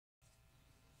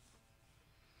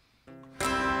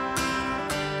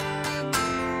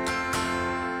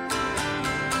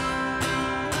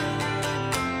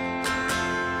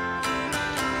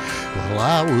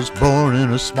I was born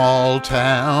in a small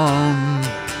town,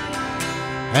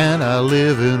 and I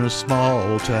live in a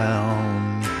small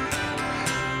town.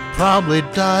 Probably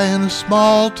die in a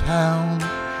small town.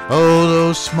 Oh,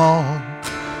 those small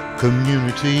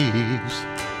communities.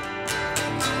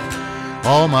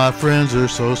 All my friends are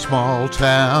so small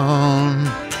town.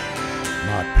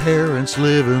 My parents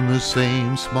live in the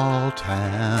same small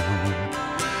town.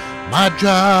 My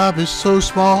job is so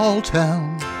small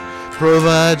town,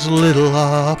 provides little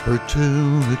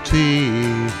opportunity.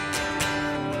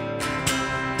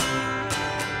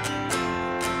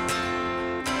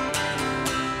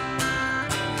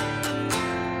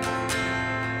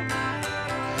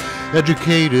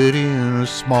 Educated in a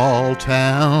small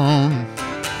town,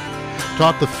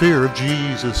 taught the fear of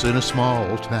Jesus in a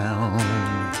small town.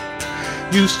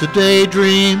 Used to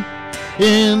daydream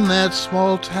in that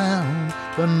small town,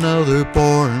 another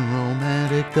boring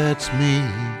romantic, that's me.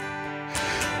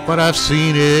 But I've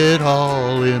seen it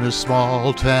all in a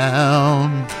small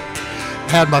town,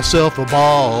 had myself a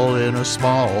ball in a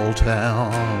small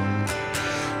town.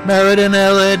 Married an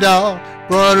LA doll,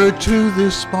 brought her to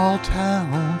this small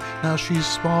town. Now she's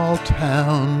small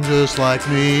town just like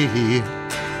me.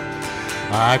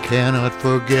 I cannot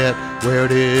forget where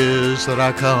it is that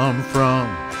I come from.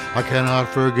 I cannot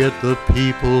forget the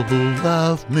people who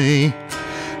love me.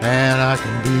 And I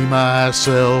can be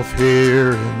myself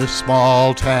here in this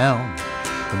small town,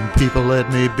 and people let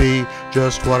me be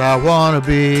just what I want to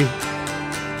be.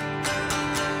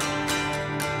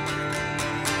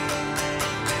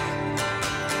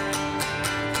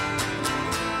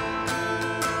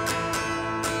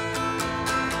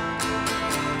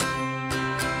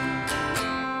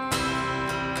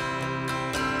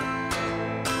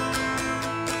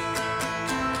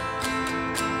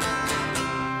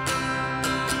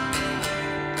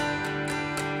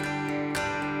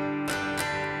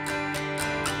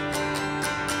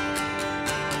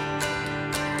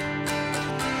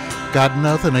 Got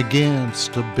nothing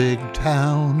against a big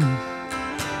town.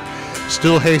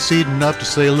 Still hayseed enough to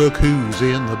say, look who's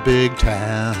in the big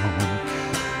town.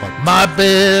 But my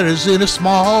bed is in a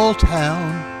small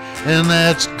town, and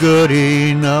that's good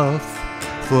enough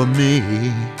for me.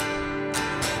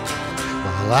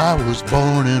 Well, I was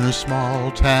born in a small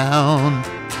town,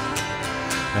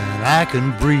 and I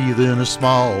can breathe in a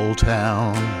small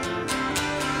town.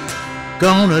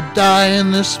 Gonna die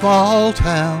in this small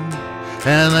town,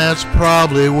 and that's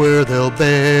probably where they'll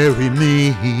bury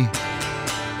me.